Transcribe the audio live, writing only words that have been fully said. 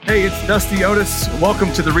Hey, it's Dusty Otis.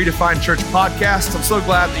 Welcome to the Redefined Church podcast. I'm so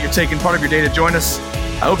glad that you're taking part of your day to join us.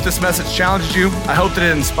 I hope this message challenges you. I hope that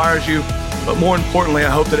it inspires you. But more importantly, I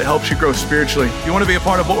hope that it helps you grow spiritually. If you want to be a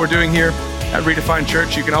part of what we're doing here at Redefined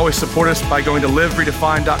Church, you can always support us by going to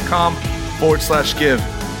liveredefined.com/give.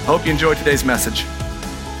 I hope you enjoyed today's message.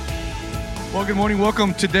 Well, good morning.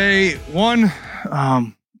 Welcome to day one.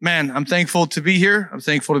 I'm thankful to be here. I'm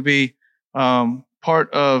thankful to be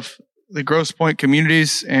part of the Grosse Pointe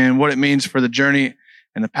communities and what it means for the journey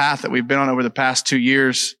and the path that we've been on over the past 2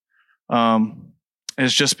 years. Has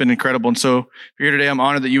just been incredible. And so if you're here today, I'm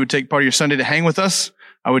honored that you would take part of your Sunday to hang with us.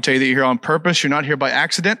 I would tell you that you're here on purpose. You're not here by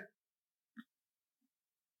accident.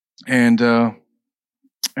 And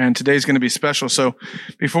today's going to be special. So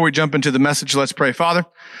before we jump into the message, let's pray. Father,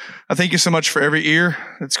 I thank you so much for every ear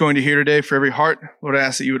that's going to hear today, for every heart. Lord, I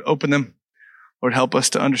ask that you would open them. Lord, help us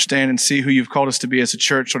to understand and see who you've called us to be as a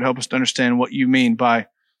church. Lord, help us to understand what you mean by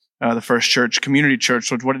the First Church, community church,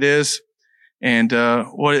 Lord, what it is and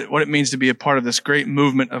what it means to be a part of this great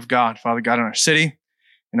movement of God, Father God, in our city,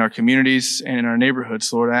 in our communities, and in our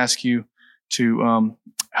neighborhoods. Lord, I ask you to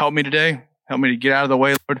help me today. Help me to get out of the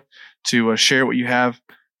way, Lord, to share what you have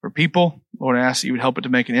for people. Lord, I ask that you would help it to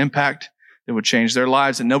make an impact that would change their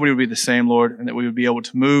lives, that nobody would be the same, Lord, and that we would be able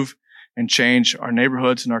to move and change our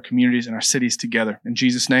neighborhoods and our communities and our cities together. In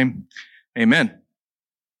Jesus' name, amen.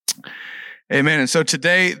 Amen. And so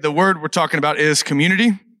today, the word we're talking about is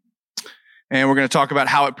community. And we're going to talk about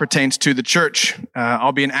how it pertains to the church.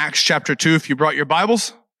 I'll be in Acts chapter 2 if you brought your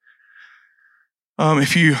Bibles.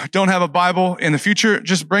 If you don't have a Bible in the future,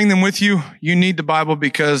 just bring them with you. You need the Bible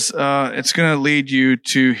because it's going to lead you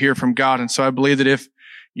to hear from God. And so I believe that if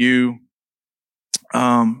you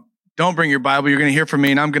don't bring your Bible, you're going to hear from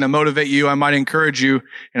me, and I'm going to motivate you. I might encourage you,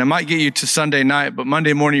 and I might get you to Sunday night, but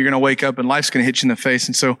Monday morning you're going to wake up and life's going to hit you in the face.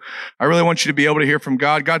 And so I really want you to be able to hear from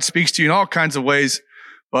God. God speaks to you in all kinds of ways,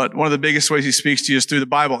 but one of the biggest ways he speaks to you is through the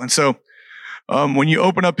Bible. And so when you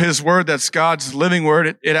open up his word, that's God's living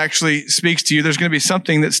word, it actually speaks to you. There's going to be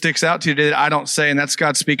something that sticks out to you today that I don't say, and that's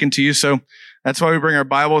God speaking to you. So that's why we bring our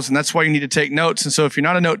Bibles, and that's why you need to take notes. And so if you're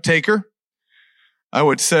not a note taker, I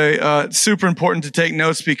would say it's super important to take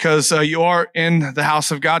notes because you are in the house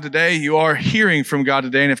of God today. You are hearing from God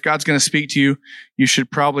today. And if God's going to speak to you, you should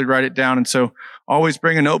probably write it down. And so always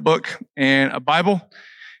bring a notebook and a Bible.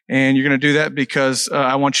 And you're going to do that because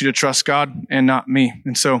I want you to trust God and not me.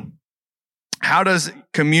 And so how does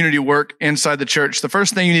community work inside the church? The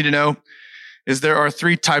first thing you need to know is there are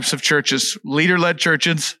 3 types of churches: leader-led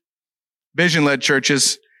churches, vision-led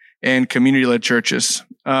churches, and community-led churches.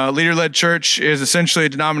 Leader-led church is essentially a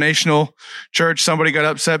denominational church. Somebody got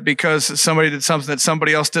upset because somebody did something that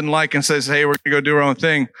somebody else didn't like and says, hey, we're going to go do our own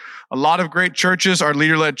thing. A lot of great churches are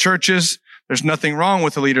leader-led churches. There's nothing wrong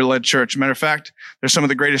with a leader-led church. Matter of fact, they're some of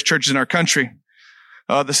the greatest churches in our country.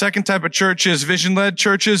 The second type of church is vision-led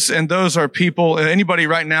churches, and those are people, anybody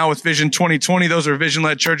right now with Vision 2020, those are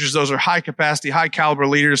vision-led churches. Those are high-capacity, high-caliber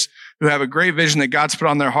leaders who have a great vision that God's put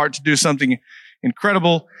on their heart to do something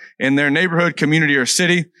incredible in their neighborhood, community, or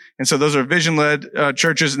city. And so those are vision-led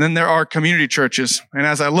churches. And then there are community churches. And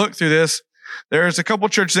as I look through this, there's a couple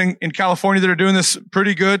churches in California that are doing this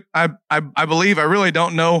pretty good. I believe, I really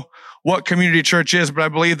don't know what community church is, but I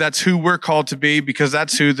believe that's who we're called to be because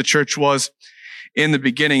that's who the church was in the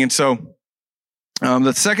beginning. And so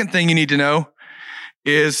the second thing you need to know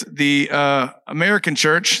is the American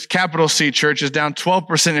church, capital C church, is down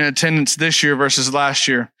 12% in attendance this year versus last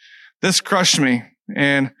year. This crushed me.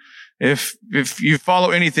 And if you follow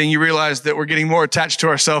anything, you realize that we're getting more attached to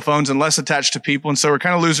our cell phones and less attached to people. And so we're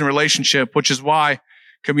kind of losing relationship, which is why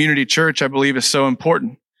community church, I believe, is so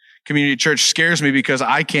important. Community church scares me because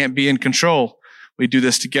I can't be in control. We do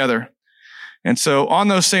this together. And so on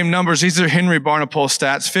those same numbers, these are Henry Barnapool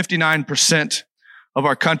stats. 59% of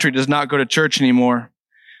our country does not go to church anymore.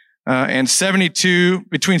 And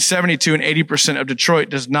between 72 and 80% of Detroit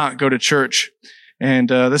does not go to church. And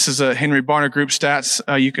this is a Henry Barna Group stats.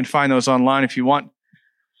 You can find those online if you want.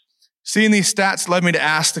 Seeing these stats led me to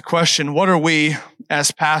ask the question, what are we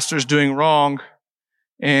as pastors doing wrong?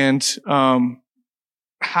 And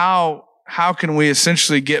how can we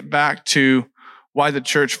essentially get back to why the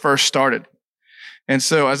church first started? And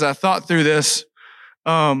so as I thought through this,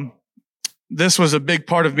 this was a big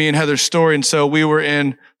part of me and Heather's story. And so we were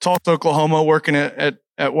in Tulsa, Oklahoma, working at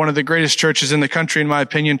one of the greatest churches in the country, in my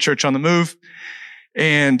opinion, Church on the Move.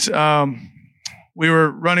 And we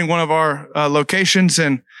were running one of our locations,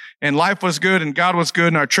 and life was good, and God was good,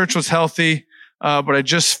 and our church was healthy. But I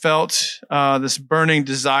just felt this burning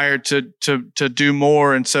desire to do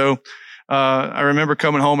more. And so I remember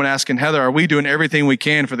coming home and asking Heather, "Are we doing everything we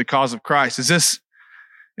can for the cause of Christ? Is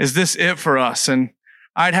is this it for us? And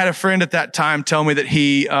I'd had a friend at that time tell me that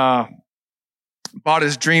he bought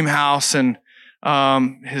his dream house, and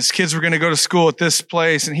his kids were going to go to school at this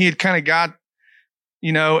place, and he had kind of got,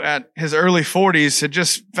 at his early 40s, had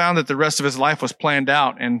just found that the rest of his life was planned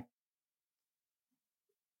out. And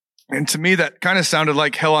to me, that kind of sounded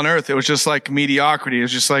like hell on earth. It was just like mediocrity. It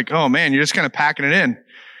was just like, oh man, you're just kind of packing it in.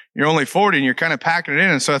 You're only 40 and you're kind of packing it in.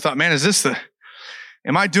 And so I thought, man,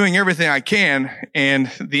 am I doing everything I can? And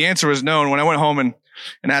the answer was no. And when I went home and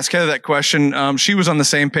asked Heather that question, she was on the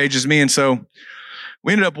same page as me. And so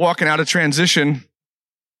we ended up walking out of transition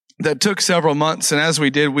that took several months. And as we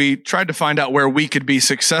did, we tried to find out where we could be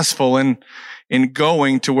successful in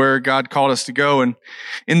going to where God called us to go. And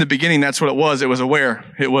in the beginning, that's what it was. It was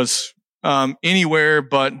it was anywhere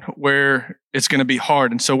but where it's going to be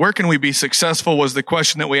hard. And so where can we be successful was the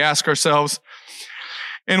question that we asked ourselves.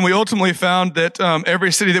 And we ultimately found that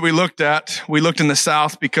every city that we looked in the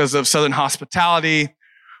South because of Southern hospitality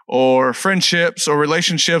or friendships or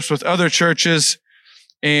relationships with other churches.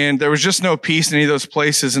 And there was just no peace in any of those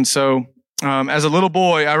places. And so as a little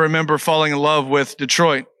boy, I remember falling in love with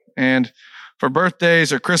Detroit. And for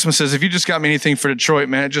birthdays or Christmases, if you just got me anything for Detroit,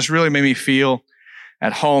 man, it just really made me feel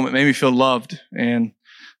at home. It made me feel loved. And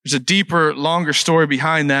there's a deeper, longer story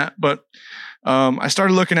behind that. But I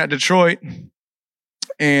started looking at Detroit,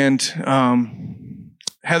 and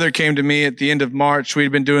Heather came to me at the end of March.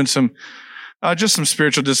 We'd been doing some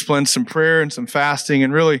spiritual disciplines, some prayer and some fasting,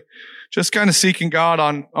 and really just kind of seeking God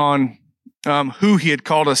on who he had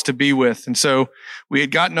called us to be with. And so we had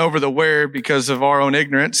gotten over the where because of our own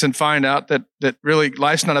ignorance and find out that really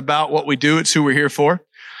life's not about what we do. It's who we're here for.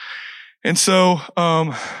 And so,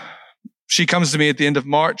 she comes to me at the end of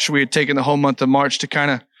March. We had taken the whole month of March to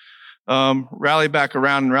kind of, rally back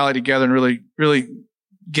around and rally together and really, really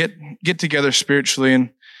get together spiritually.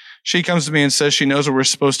 And she comes to me and says she knows where we're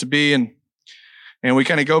supposed to be. And we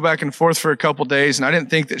kind of go back and forth for a couple days. And I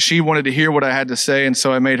didn't think that she wanted to hear what I had to say. And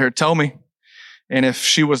so I made her tell me. And if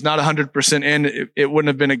she was not 100% in, it wouldn't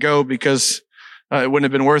have been a go because it wouldn't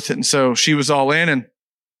have been worth it. And so she was all in,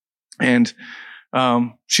 and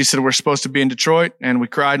she said, we're supposed to be in Detroit, and we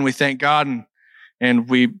cried and we thanked God, and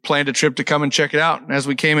we planned a trip to come and check it out. And as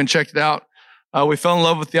we came and checked it out, we fell in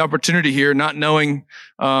love with the opportunity here, not knowing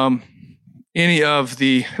any of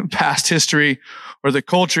the past history or the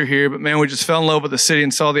culture here, but man, we just fell in love with the city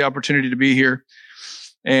and saw the opportunity to be here,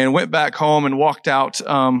 and went back home and walked out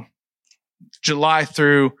July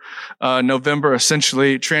through November,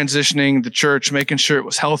 essentially transitioning the church, making sure it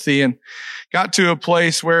was healthy, and got to a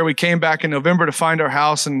place where we came back in November to find our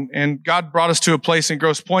house. And God brought us to a place in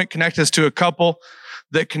Grosse Pointe, connected us to a couple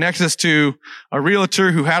that connected us to a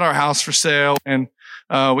realtor who had our house for sale. And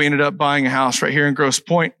we ended up buying a house right here in Grosse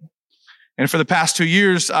Pointe. And for the past 2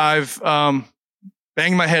 years, I've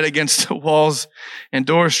banged my head against walls and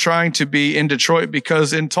doors trying to be in Detroit,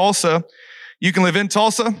 because in Tulsa, you can live in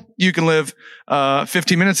Tulsa, you can live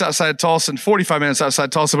 15 minutes outside Tulsa and 45 minutes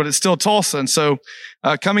outside Tulsa, but it's still Tulsa. And so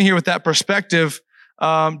coming here with that perspective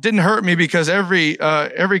didn't hurt me, because every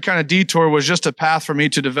kind of detour was just a path for me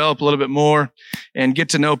to develop a little bit more and get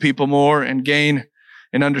to know people more and gain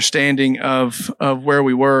an understanding of where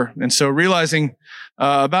we were. And so realizing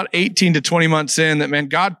about 18 to 20 months in that, man,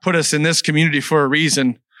 God put us in this community for a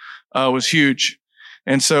reason was huge.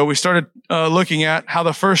 And so we started looking at how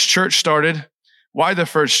the first church started, why the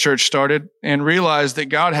first church started, and realized that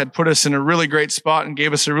God had put us in a really great spot and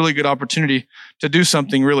gave us a really good opportunity to do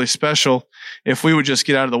something really special if we would just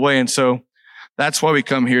get out of the way. And so that's why we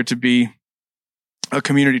come here, to be a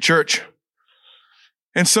community church.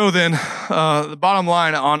 And so then the bottom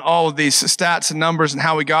line on all of these stats and numbers and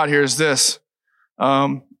how we got here is this.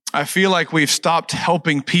 I feel like we've stopped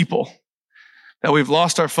helping people, that we've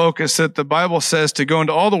lost our focus, that the Bible says to go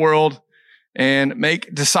into all the world and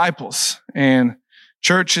make disciples. And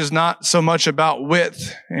church is not so much about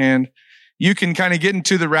width. And you can kind of get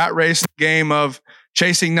into the rat race game of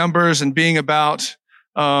chasing numbers and being about,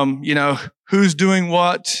 who's doing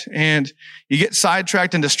what. And you get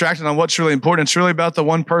sidetracked and distracted on what's really important. It's really about the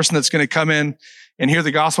one person that's going to come in and hear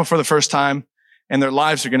the gospel for the first time, and their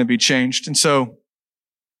lives are going to be changed. And so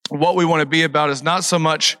what we want to be about is not so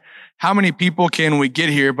much how many people can we get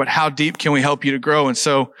here, but how deep can we help you to grow? And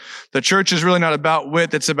so the church is really not about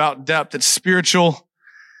width. It's about depth. It's spiritual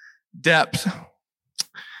depth.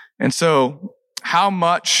 And so how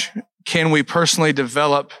much can we personally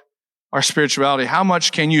develop our spirituality? How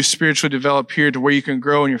much can you spiritually develop here to where you can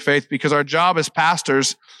grow in your faith? Because our job as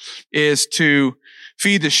pastors is to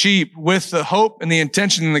feed the sheep with the hope and the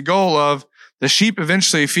intention and the goal of the sheep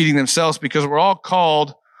eventually feeding themselves, because we're all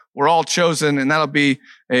called we're all chosen, and that'll be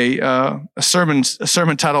a sermon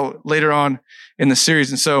title later on in the series.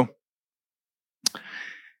 And so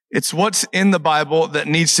it's what's in the Bible that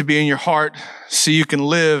needs to be in your heart so you can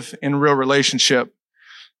live in real relationship.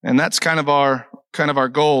 And that's kind of our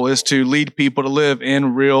goal, is to lead people to live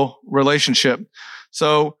in real relationship.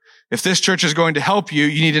 So if this church is going to help you,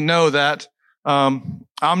 you need to know that I'm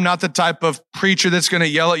not the type of preacher that's going to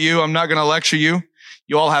yell at you. I'm not going to lecture you.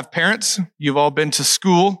 You all have parents. You've all been to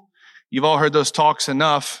school. You've all heard those talks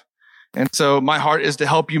enough. And so my heart is to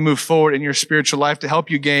help you move forward in your spiritual life, to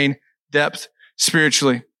help you gain depth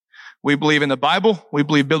spiritually. We believe in the Bible. We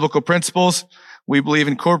believe biblical principles. We believe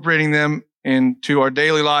incorporating them into our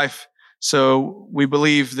daily life. So we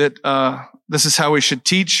believe that this is how we should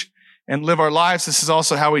teach and live our lives. This is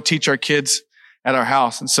also how we teach our kids at our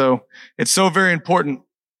house. And so it's so very important.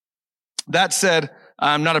 That said,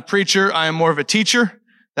 I'm not a preacher. I am more of a teacher.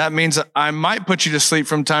 That means I might put you to sleep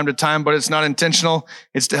from time to time, but it's not intentional.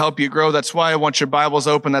 It's to help you grow. That's why I want your Bibles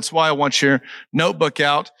open. That's why I want your notebook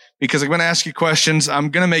out, because I'm going to ask you questions. I'm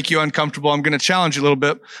going to make you uncomfortable. I'm going to challenge you a little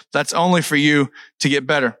bit. That's only for you to get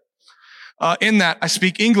better. In that, I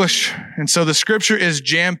speak English. And so the scripture is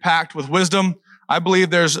jam-packed with wisdom. I believe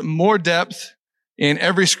there's more depth in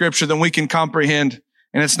every scripture than we can comprehend.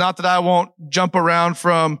 And it's not that I won't jump around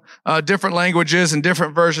from different languages and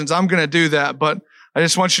different versions. I'm going to do that. But I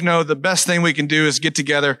just want you to know the best thing we can do is get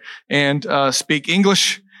together and speak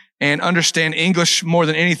English and understand English more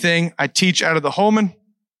than anything. I teach out of the Holman.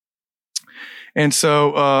 And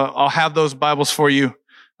so I'll have those Bibles for you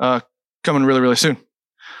coming really, really soon.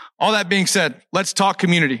 All that being said, let's talk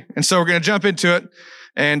community. And so we're going to jump into it,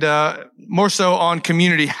 and more so on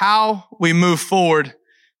community, how we move forward.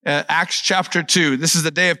 Acts chapter 2. This is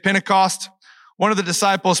the day of Pentecost. One of the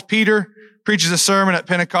disciples, Peter, preaches a sermon at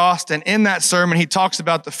Pentecost, and in that sermon, he talks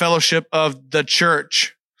about the fellowship of the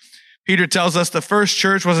church. Peter tells us the first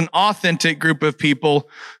church was an authentic group of people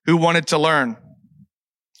who wanted to learn.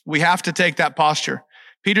 We have to take that posture.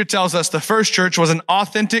 Peter tells us the first church was an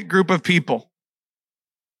authentic group of people.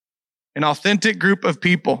 An authentic group of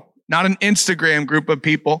people, not an Instagram group of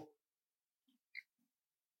people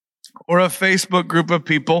or a Facebook group of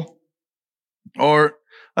people or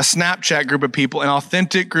a Snapchat group of people, an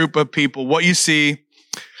authentic group of people. What you see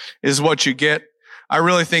is what you get. I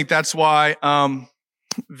really think that's why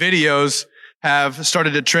videos have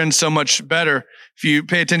started to trend so much better. If you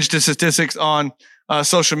pay attention to statistics on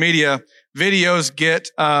social media, videos get,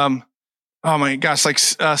 oh my gosh, like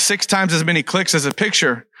 6 times as many clicks as a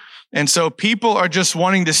picture. And so people are just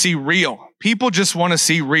wanting to see real. People just want to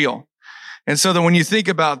see real. And so then when you think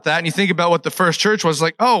about that and you think about what the first church was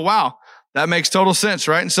like, oh, wow, that makes total sense,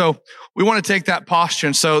 right? And so we want to take that posture.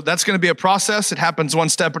 And so that's going to be a process. It happens one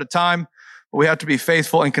step at a time, but we have to be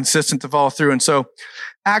faithful and consistent to follow through. And so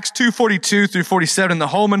Acts 2:42 through 47 in the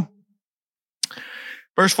Holman.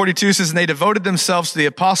 Verse 42 says, and they devoted themselves to the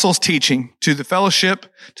apostles' teaching, to the fellowship,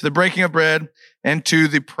 to the breaking of bread, and to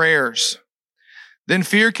the prayers. Then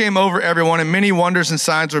fear came over everyone, and many wonders and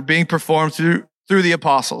signs were being performed through the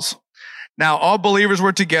apostles. Now all believers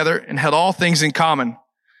were together and had all things in common.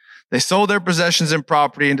 They sold their possessions and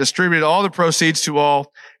property and distributed all the proceeds to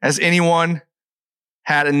all as anyone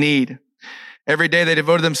had a need. Every day they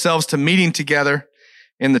devoted themselves to meeting together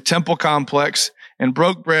in the temple complex and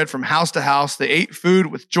broke bread from house to house. They ate food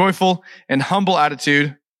with joyful and humble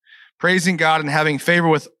attitude, praising God and having favor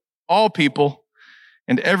with all people.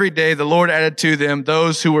 And every day the Lord added to them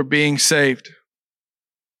those who were being saved.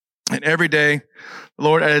 And every day the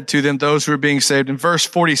Lord added to them those who were being saved. In verse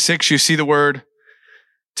 46, you see the word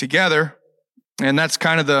together. And that's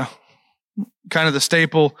kind of the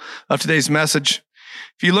staple of today's message.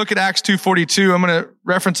 If you look at Acts 2:42, I'm going to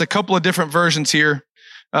reference a couple of different versions here,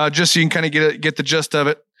 just so you can kind of get the gist of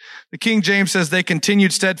it. The King James says they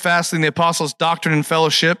continued steadfastly in the apostles' doctrine and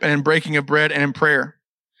fellowship and in breaking of bread and in prayer.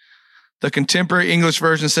 The contemporary English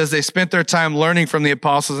version says they spent their time learning from the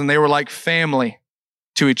apostles and they were like family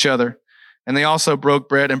to each other. And they also broke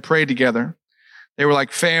bread and prayed together. They were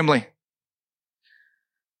like family.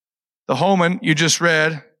 The Holman you just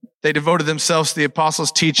read, they devoted themselves to the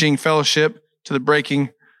apostles' teaching, fellowship, to the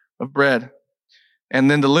breaking of bread.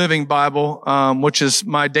 And then the Living Bible, which is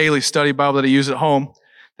my daily study Bible that I use at home,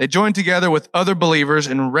 they joined together with other believers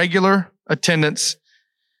in regular attendance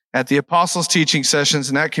at the apostles' teaching sessions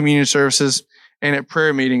and at communion services and at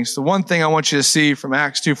prayer meetings. The one thing I want you to see from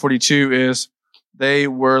Acts 2:42 is they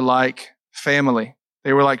were like family.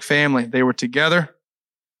 They were like family. They were together.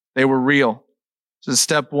 They were real. This is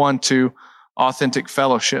step 1 to authentic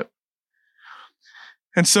fellowship.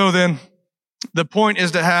 And so then the point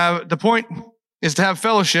is to have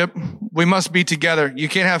fellowship, we must be together. You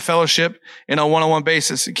can't have fellowship in a one-on-one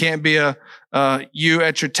basis. It can't be you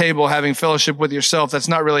at your table having fellowship with yourself. That's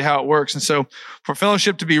not really how it works. And so for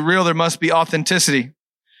fellowship to be real, there must be authenticity.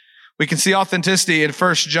 We can see authenticity in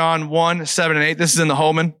 1 John 1, 7 and 8. This is in the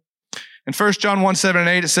Holman. In 1 John 1, 7 and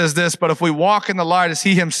 8, it says this, but if we walk in the light as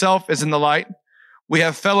he himself is in the light, we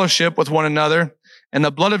have fellowship with one another, and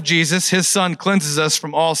the blood of Jesus, his son, cleanses us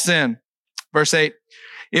from all sin. Verse 8,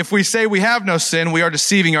 if we say we have no sin, we are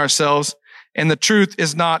deceiving ourselves, and the truth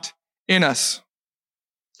is not in us.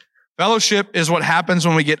 Fellowship is what happens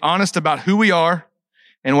when we get honest about who we are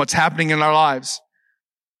and what's happening in our lives.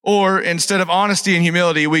 Or instead of honesty and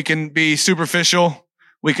humility, we can be superficial,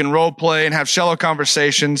 we can role play and have shallow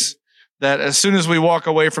conversations that as soon as we walk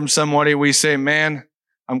away from somebody, we say, man,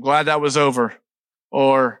 I'm glad that was over.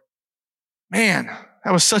 Or, man,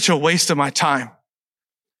 that was such a waste of my time.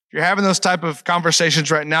 If you're having those type of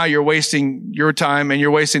conversations right now, you're wasting your time and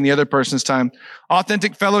you're wasting the other person's time.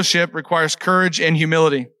 Authentic fellowship requires courage and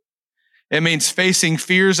humility. It means facing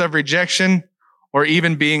fears of rejection or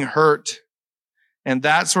even being hurt. And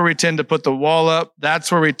that's where we tend to put the wall up.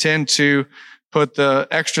 That's where we tend to put the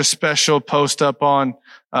extra special post up on,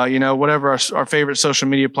 whatever our favorite social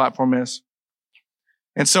media platform is.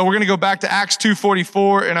 And so we're going to go back to Acts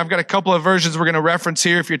 2:44, and I've got a couple of versions we're going to reference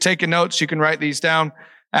here. If you're taking notes, you can write these down.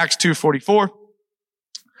 Acts 2:44.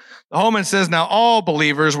 The Holman says, now all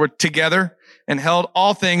believers were together and held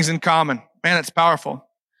all things in common. Man, that's powerful.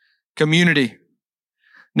 Community.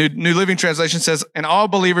 New Living Translation says, and all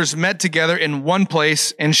believers met together in one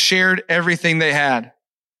place and shared everything they had.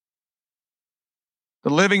 The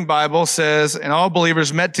Living Bible says, and all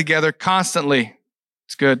believers met together constantly.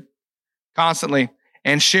 It's good. Constantly.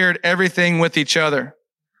 And shared everything with each other.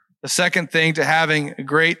 The second thing to having a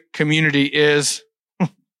great community is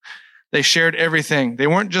they shared everything. They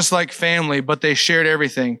weren't just like family, but they shared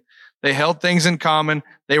everything. They held things in common.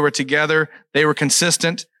 They were together. They were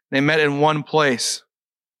consistent. They met in one place.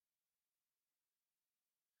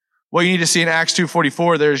 What you need to see in Acts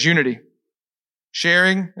 2:44, there's unity.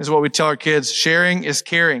 Sharing is what we tell our kids. Sharing is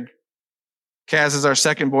caring. Kaz is our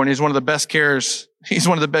second born. He's one of the best carers. He's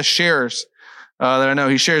one of the best sharers that I know.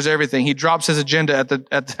 He shares everything. He drops his agenda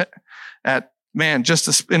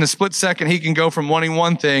in a split second, he can go from wanting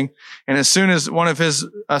one thing, and as soon as one of his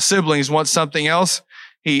siblings wants something else,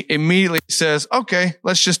 he immediately says, okay,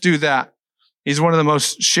 let's just do that. He's one of the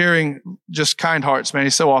most sharing, just kind hearts, man.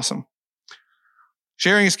 He's so awesome.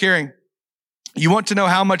 Sharing is caring. You want to know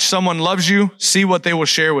how much someone loves you, see what they will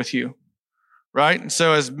share with you, right? And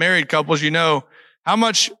so as married couples, you know how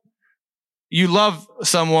much you love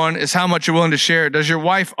someone is how much you're willing to share. Does your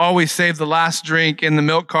wife always save the last drink in the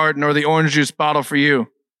milk carton or the orange juice bottle for you?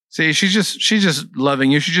 See, she's just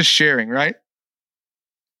loving you. She's just sharing, right?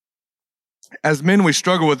 As men, we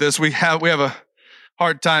struggle with this. We have a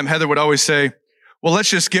hard time. Heather would always say, well, let's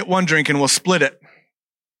just get one drink and we'll split it.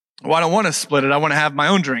 Well, I don't want to split it. I want to have my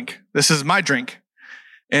own drink. This is my drink.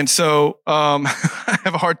 And so I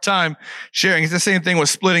have a hard time sharing. It's the same thing with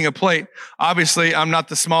splitting a plate. Obviously, I'm not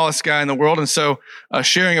the smallest guy in the world, and so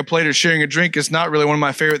sharing a plate or sharing a drink is not really one of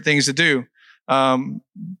my favorite things to do.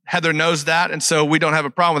 Heather knows that, and so we don't have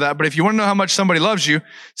a problem with that. But if you want to know how much somebody loves you,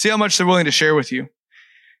 see how much they're willing to share with you.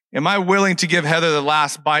 Am I willing to give Heather the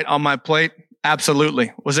last bite on my plate?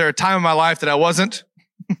 Absolutely. Was there a time in my life that I wasn't?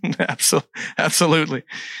 Absolutely.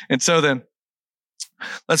 And so then,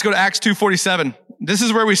 let's go to Acts 2:47. This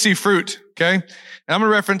is where we see fruit, okay? And I'm going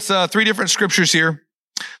to reference three different scriptures here.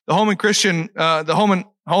 The Holman Christian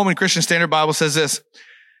Standard Bible says this,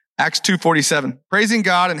 Acts 2:47. Praising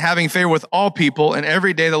God and having favor with all people, and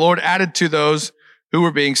every day the Lord added to those who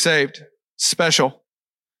were being saved. Special.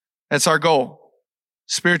 That's our goal.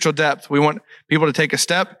 Spiritual depth. We want people to take a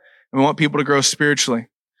step, and we want people to grow spiritually.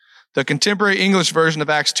 The contemporary English version of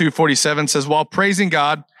Acts 2:47 says, while praising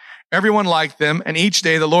God, everyone liked them, and each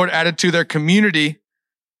day the Lord added to their community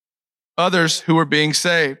others who were being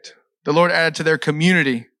saved. The Lord added to their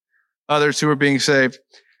community others who were being saved.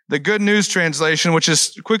 The Good News Translation, which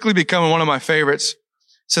is quickly becoming one of my favorites,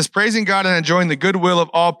 says, praising God and enjoying the goodwill of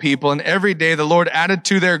all people, and every day the Lord added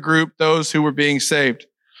to their group those who were being saved.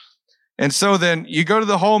 And so then you go to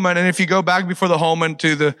the Holman, and if you go back before the Holman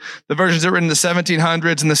to the versions that were in the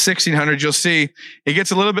 1700s and the 1600s, you'll see it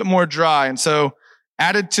gets a little bit more dry. And so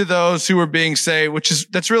added to those who were being saved,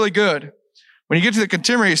 that's really good. When you get to the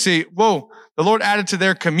contemporary, you see, whoa, the Lord added to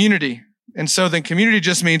their community. And so then community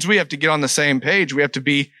just means we have to get on the same page. We have to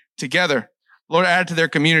be together. The Lord added to their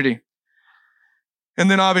community. And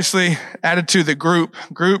then obviously added to the group,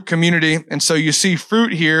 community. And so you see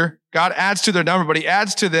fruit here. God adds to their number, but he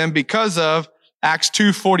adds to them because of Acts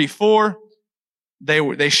 2:44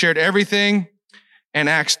 They shared everything. And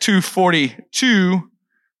Acts 2:42,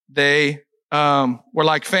 they were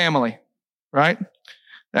like family, right?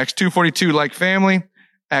 Acts 2:42, like family.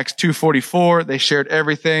 Acts 2:44, they shared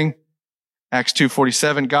everything. Acts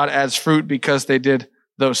 2:47, God adds fruit because they did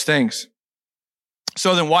those things.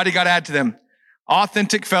 So then why did God add to them?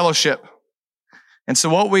 Authentic fellowship. And so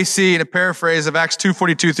what we see in a paraphrase of Acts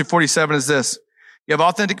 2:42 through 47 is this. You have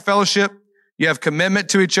authentic fellowship. You have commitment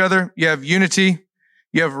to each other. You have unity.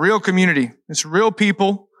 You have real community. It's real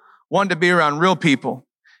people wanting to be around real people.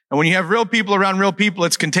 And when you have real people around real people,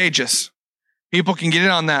 it's contagious. People can get in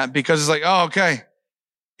on that because it's like, oh, okay.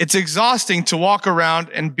 It's exhausting to walk around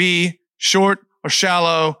and be short or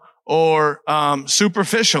shallow or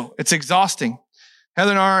superficial. It's exhausting.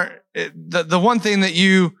 Heather and I, the one thing that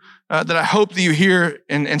that I hope that you hear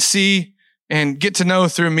and see and get to know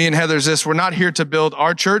through me and Heather is this: we're not here to build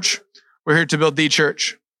our church. We're here to build the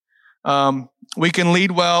church. We can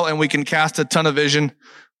lead well and we can cast a ton of vision,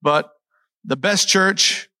 but the best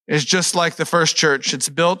church is just like the first church. It's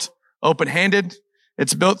built open-handed.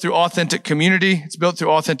 It's built through authentic community. It's built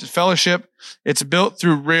through authentic fellowship. It's built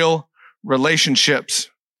through real relationships.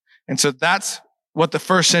 And so that's what the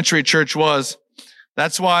first century church was.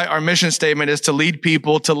 That's why our mission statement is to lead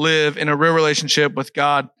people to live in a real relationship with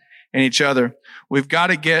God and each other. We've got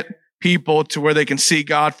to get people to where they can see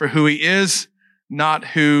God for who he is, not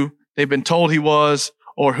who they've been told he was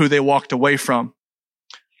or who they walked away from.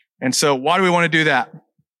 And so why do we want to do that?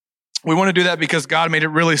 We want to do that because God made it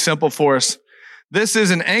really simple for us. This is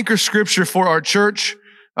an anchor scripture for our church.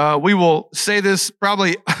 We will say this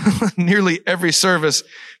probably nearly every service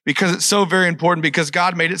because it's so very important, because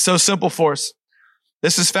God made it so simple for us.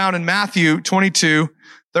 This is found in Matthew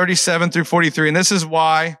 22:37 through 43. And this is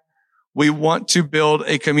why we want to build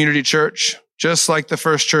a community church, just like the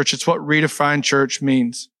first church. It's what redefined church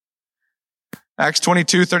means. Acts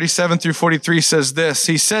 22:37 through 43 says this.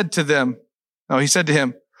 He said to him,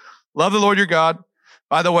 love the Lord your God.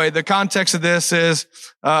 By the way, the context of this is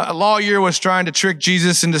a lawyer was trying to trick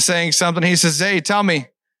Jesus into saying something. He says, hey, tell me,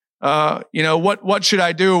 what should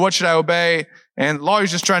I do? What should I obey? And the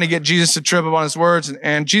lawyer's just trying to get Jesus to trip up on his words.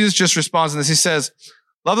 And Jesus just responds to this. He says,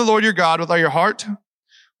 love the Lord your God with all your heart,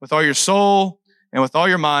 with all your soul, and with all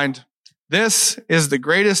your mind. This is the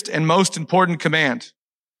greatest and most important command.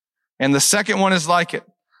 And the second one is like it.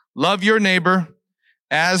 Love your neighbor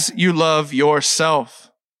as you love yourself.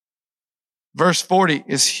 Verse 40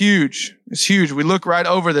 is huge. It's huge. We look right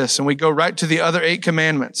over this and we go right to the other 8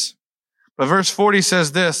 commandments. But verse 40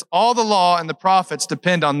 says this: all the law and the prophets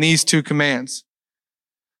depend on these 2 commands.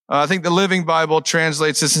 I think the Living Bible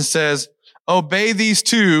translates this and says, obey these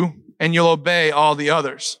 2 and you'll obey all the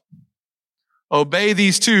others. Obey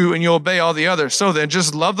these 2 and you'll obey all the others. So then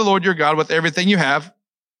just love the Lord your God with everything you have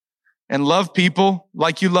and love people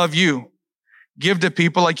like you love you. Give to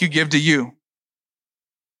people like you give to you.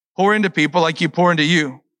 Pour into people like you pour into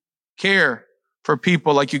you. Care for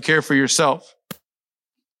people like you care for yourself.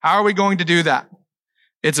 How are we going to do that?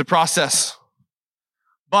 It's a process.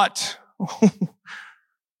 But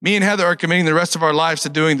me and Heather are committing the rest of our lives to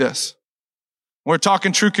doing this. We're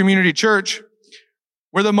talking true community church.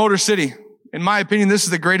 We're the Motor City. In my opinion, this is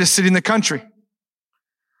the greatest city in the country.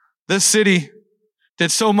 This city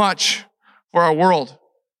did so much for our world.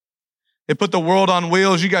 It put the world on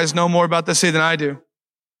wheels. You guys know more about this city than I do.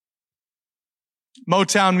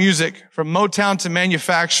 Motown music, from Motown to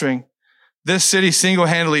manufacturing, this city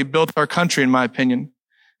single-handedly built our country, in my opinion.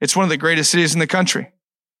 It's one of the greatest cities in the country.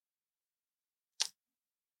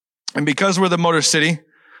 And because we're the Motor City,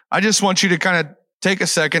 I just want you to kind of take a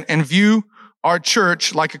second and view our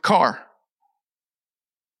church like a car.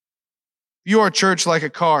 View our church like a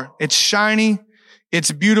car. It's shiny.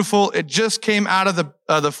 It's beautiful. It just came out of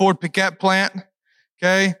the Ford Piquette plant.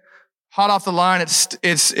 Okay. Hot off the line.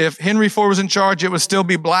 It's if Henry Ford was in charge, it would still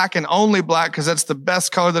be black and only black because that's the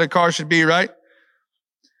best color that a car should be, right?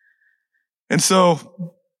 And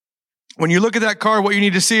so when you look at that car, what you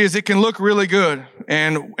need to see is it can look really good.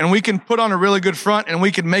 And we can put on a really good front and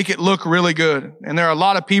we can make it look really good. And there are a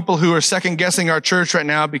lot of people who are second guessing our church right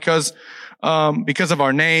now because of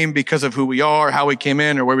our name, because of who we are, how we came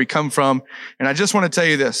in or where we come from. And I just want to tell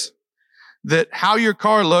you this, that how your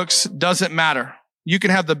car looks doesn't matter. You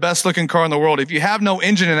can have the best looking car in the world. If you have no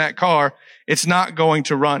engine in that car, it's not going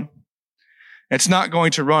to run. It's not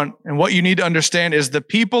going to run. And what you need to understand is the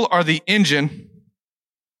people are the engine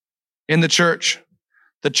in the church.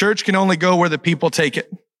 The church can only go where the people take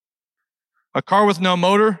it. A car with no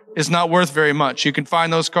motor is not worth very much. You can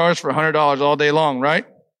find those cars for $100 all day long, right?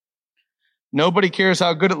 Nobody cares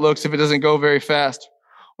how good it looks if it doesn't go very fast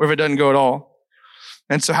or if it doesn't go at all.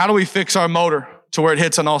 And so how do we fix our motor? to where it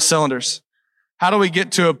hits on all cylinders? How do we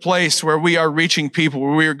get to a place where we are reaching people,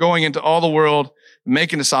 where we are going into all the world,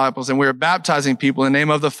 making disciples, and we are baptizing people in the name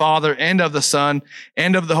of the Father and of the Son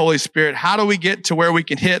and of the Holy Spirit? How do we get to where we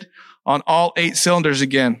can hit on all 8 cylinders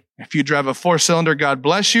again? If you drive a 4-cylinder, God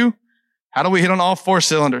bless you. How do we hit on all 4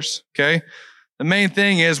 cylinders? Okay. The main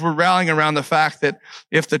thing is we're rallying around the fact that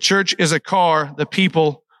if the church is a car, the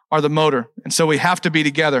people are the motor. And so we have to be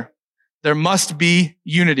together. There must be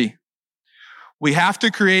unity. We have to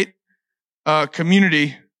create a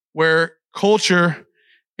community where culture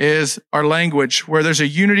is our language, where there's a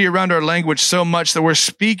unity around our language so much that we're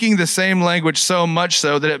speaking the same language so much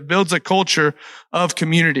so that it builds a culture of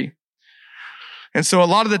community. And so a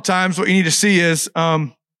lot of the times what you need to see is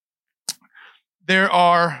there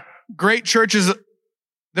are great churches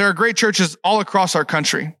all across our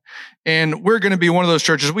country. And we're going to be one of those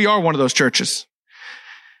churches. We are one of those churches.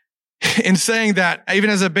 In saying that, even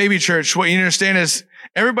as a baby church, what you understand is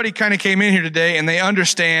everybody kind of came in here today and they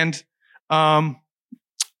understand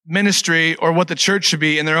ministry or what the church should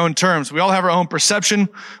be in their own terms. We all have our own perception.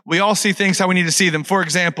 We all see things how we need to see them. For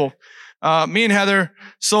example, me and Heather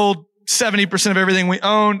sold 70% of everything we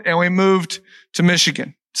owned and we moved to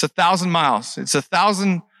Michigan. It's 1,000 miles. It's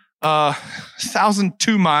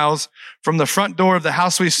 1,002 miles from the front door of the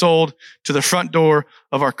house we sold to the front door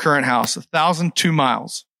of our current house. 1,002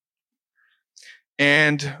 miles.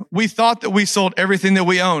 And we thought that we sold everything that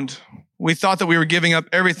we owned. We thought that we were giving up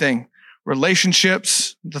everything.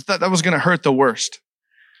 Relationships, that was going to hurt the worst.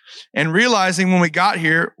 And realizing when we got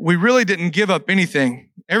here, we really didn't give up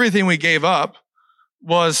anything. Everything we gave up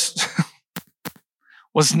was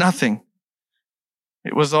nothing.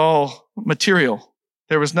 It was all material.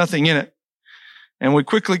 There was nothing in it. And we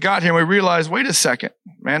quickly got here and we realized, wait a second,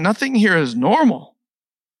 man, nothing here is normal.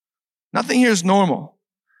 Nothing here is normal.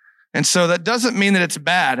 And so that doesn't mean that it's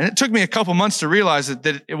bad. And it took me a couple months to realize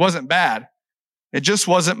that it wasn't bad. It just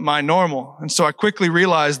wasn't my normal. And so I quickly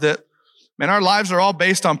realized that, man, our lives are all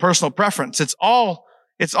based on personal preference. It's all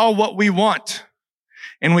what we want.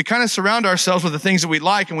 And we kind of surround ourselves with the things that we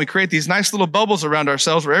like, and we create these nice little bubbles around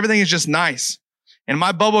ourselves where everything is just nice. And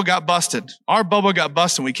my bubble got busted. Our bubble got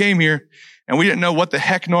busted. We came here and we didn't know what the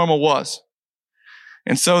heck normal was.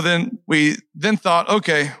 And so then we thought,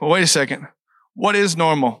 okay, well, wait a second. What is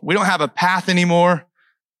normal? We don't have a path anymore.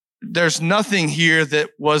 There's nothing here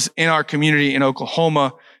that was in our community in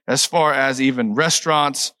Oklahoma as far as even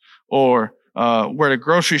restaurants or where to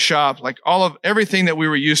grocery shop. Like everything that we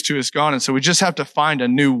were used to is gone. And so we just have to find a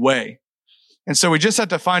new way. And so we just have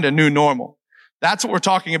to find a new normal. That's what we're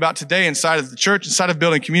talking about today inside of the church, inside of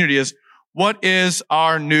building community, is what is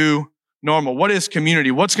our new normal? What is community?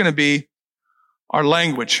 What's going to be our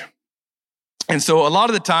language? And so a lot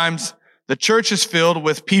of the times the church is filled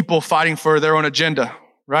with people fighting for their own agenda,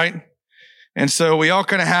 right? And so we all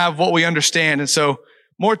kind of have what we understand. And so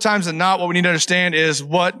more times than not, what we need to understand is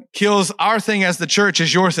what kills our thing as the church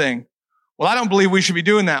is your thing. Well, I don't believe we should be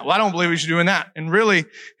doing that. Well, I don't believe we should be doing that. And really,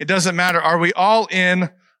 it doesn't matter. Are we all in,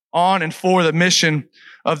 on, and for the mission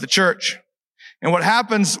of the church? And what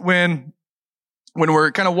happens when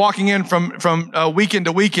we're kind of walking in from weekend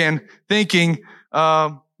to weekend thinking,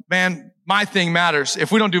 man, my thing matters.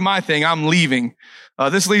 If we don't do my thing, I'm leaving.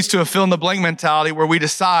 This leads to a fill in the blank mentality where we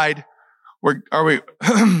decide, where we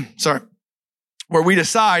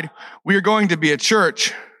decide we are going to be a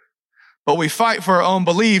church, but we fight for our own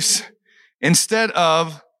beliefs instead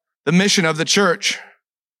of the mission of the church.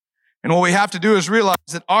 And what we have to do is realize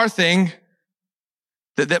that our thing,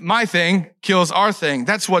 that my thing kills our thing.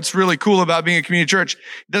 That's what's really cool about being a community church.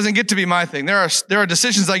 It doesn't get to be my thing. There are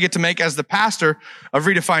decisions I get to make as the pastor of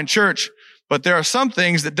Redefined Church, but there are some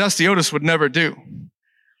things that Dusty Otis would never do.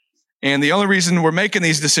 And the only reason we're making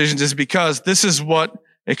these decisions is because this is what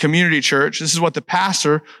a community church, this is what the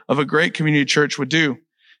pastor of a great community church would do.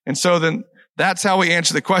 And so then that's how we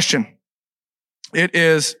answer the question. It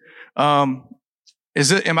is, am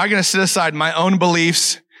I going to set aside my own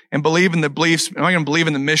beliefs and believe in the beliefs? Am I going to believe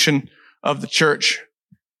in the mission of the church?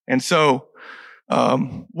 And so,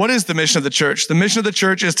 what is the mission of the church? The mission of the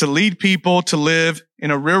church is to lead people to live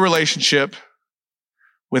in a real relationship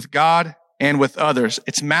with God and with others.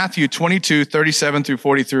 It's Matthew 22:37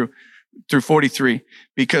 through 43,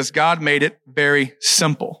 because God made it very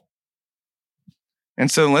simple.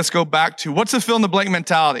 And so let's go back to what's a fill in the blank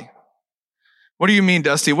mentality? What do you mean,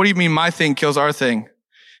 Dusty? What do you mean my thing kills our thing?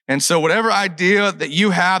 And so whatever idea that you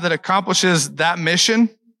have that accomplishes that mission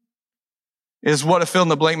is what a fill in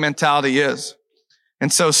the blank mentality is.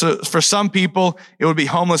 And so for some people, it would be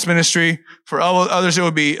homeless ministry. For others, it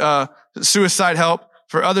would be suicide help.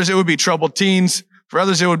 For others, it would be troubled teens. For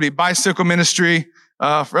others, it would be bicycle ministry.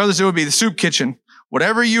 For others, it would be the soup kitchen.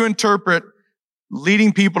 Whatever you interpret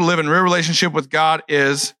leading people to live in real relationship with God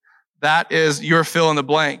is, that is your fill in the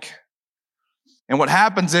blank. And what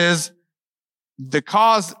happens is the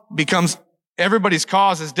cause becomes, everybody's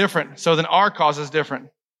cause is different. So then our cause is different.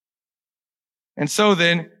 And so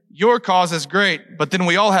then your cause is great, but then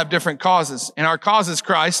we all have different causes. And our cause is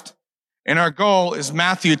Christ. And our goal is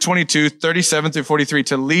Matthew 22, 37 through 43,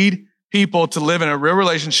 to lead people to live in a real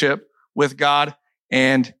relationship with God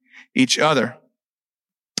and each other.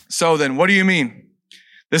 So then, what do you mean?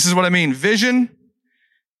 This is what I mean. Vision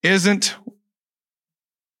isn't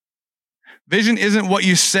what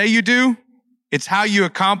you say you do. It's how you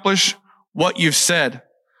accomplish what you've said.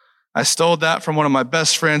 I stole that from one of my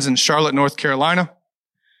best friends in Charlotte, North Carolina.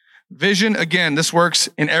 Vision, again, this works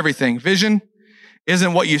in everything. Vision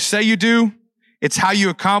isn't what you say you do. It's how you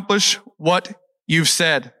accomplish what you've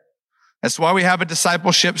said. That's why we have a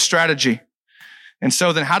discipleship strategy. And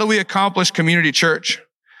so then how do we accomplish community church?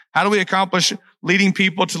 How do we accomplish leading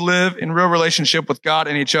people to live in real relationship with God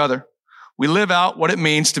and each other? We live out what it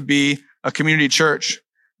means to be a community church.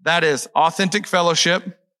 That is authentic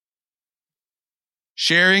fellowship.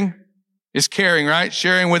 Sharing is caring, right?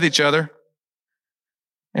 Sharing with each other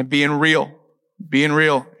and being real. Being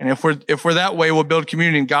real. And if we're that way, we'll build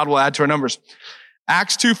community and God will add to our numbers.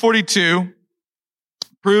 Acts 2:42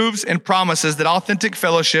 proves and promises that authentic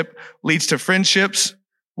fellowship leads to friendships,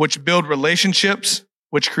 which build relationships,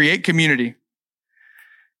 which create community.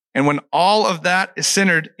 And when all of that is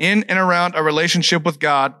centered in and around a relationship with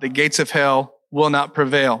God, the gates of hell will not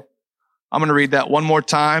prevail. I'm going to read that one more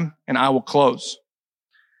time and I will close.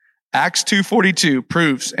 Acts 2:42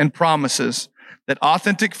 proves and promises that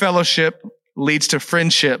authentic fellowship leads to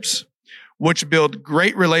friendships, which build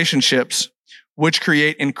great relationships, which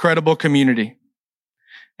create incredible community.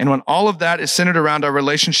 And when all of that is centered around our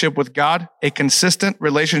relationship with God, a consistent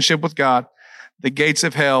relationship with God, the gates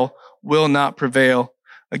of hell will not prevail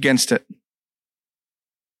against it.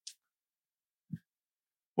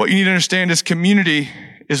 What you need to understand is community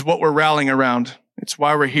is what we're rallying around. It's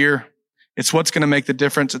why we're here. It's what's going to make the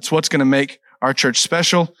difference. It's what's going to make our church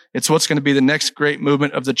special. It's what's going to be the next great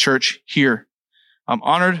movement of the church here. I'm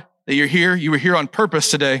honored that you're here. You were here on purpose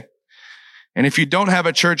today. And if you don't have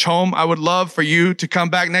a church home, I would love for you to come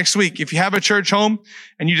back next week. If you have a church home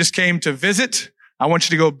and you just came to visit, I want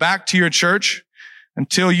you to go back to your church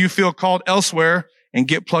until you feel called elsewhere and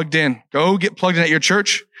get plugged in. Go get plugged in at your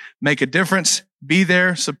church, make a difference, be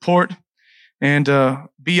there, support, and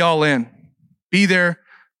be all in. Be there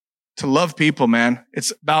to love people, man.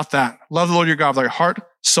 It's about that. Love the Lord your God with all your heart,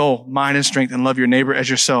 soul, mind, and strength, and love your neighbor as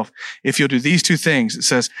yourself. If you'll do these two things, it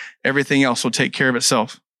says everything else will take care of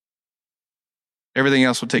itself. Everything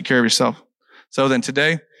else will take care of yourself. So then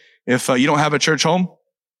today, if you don't have a church home,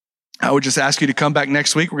 I would just ask you to come back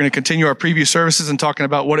next week. We're going to continue our preview services and talking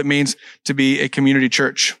about what it means to be a community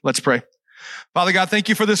church. Let's pray. Father God, thank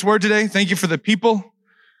you for this word today. Thank you for the people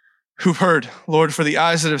who've heard. Lord, for the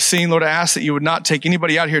eyes that have seen. Lord, I ask that you would not take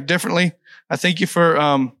anybody out here differently. I thank you for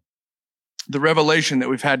the revelation that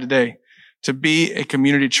we've had today to be a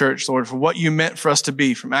community church, Lord, for what you meant for us to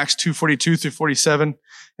be from Acts 2:42 through 47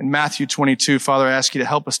 and Matthew 22. Father, I ask you to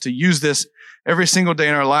help us to use this every single day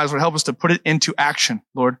in our lives. Lord, help us to put it into action,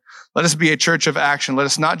 Lord. Let us be a church of action. Let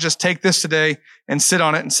us not just take this today and sit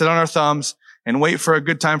on it and sit on our thumbs and wait for a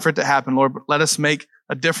good time for it to happen, Lord, but let us make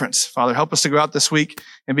a difference. Father, help us to go out this week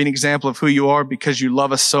and be an example of who you are because you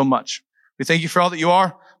love us so much. We thank you for all that you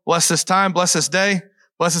are. Bless this time. Bless this day.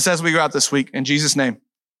 Bless us as we go out this week. In Jesus' name,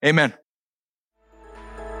 amen.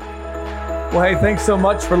 Well, hey, thanks so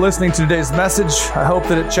much for listening to today's message. I hope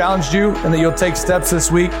that it challenged you and that you'll take steps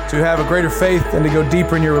this week to have a greater faith and to go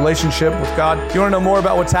deeper in your relationship with God. If you want to know more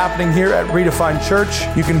about what's happening here at Redefined Church,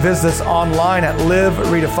 you can visit us online at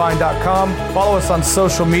liveredefined.com. Follow us on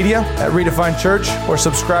social media at Redefined Church or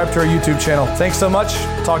subscribe to our YouTube channel. Thanks so much.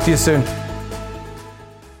 Talk to you soon.